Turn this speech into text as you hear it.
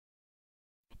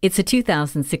It's a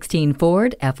 2016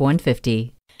 Ford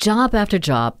F-150. Job after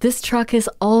job, this truck is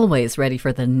always ready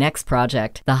for the next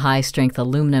project. The high-strength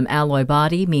aluminum alloy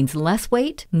body means less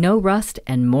weight, no rust,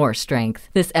 and more strength.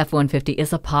 This F-150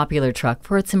 is a popular truck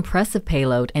for its impressive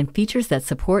payload and features that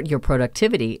support your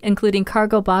productivity, including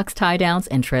cargo box tie-downs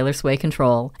and trailer sway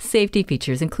control. Safety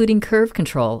features including curve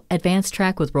control, advanced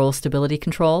track with roll stability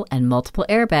control, and multiple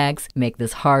airbags make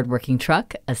this hard-working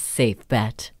truck a safe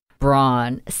bet.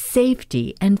 Brawn,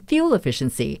 safety, and fuel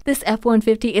efficiency. This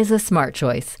F-150 is a smart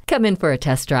choice. Come in for a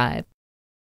test drive.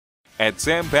 At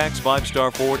Sam Pack's 5-Star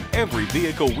Ford, every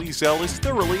vehicle we sell is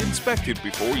thoroughly inspected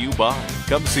before you buy.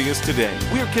 Come see us today.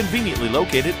 We're conveniently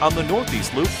located on the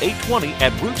Northeast Loop 820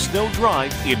 at Root Snow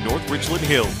Drive in North Richland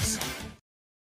Hills.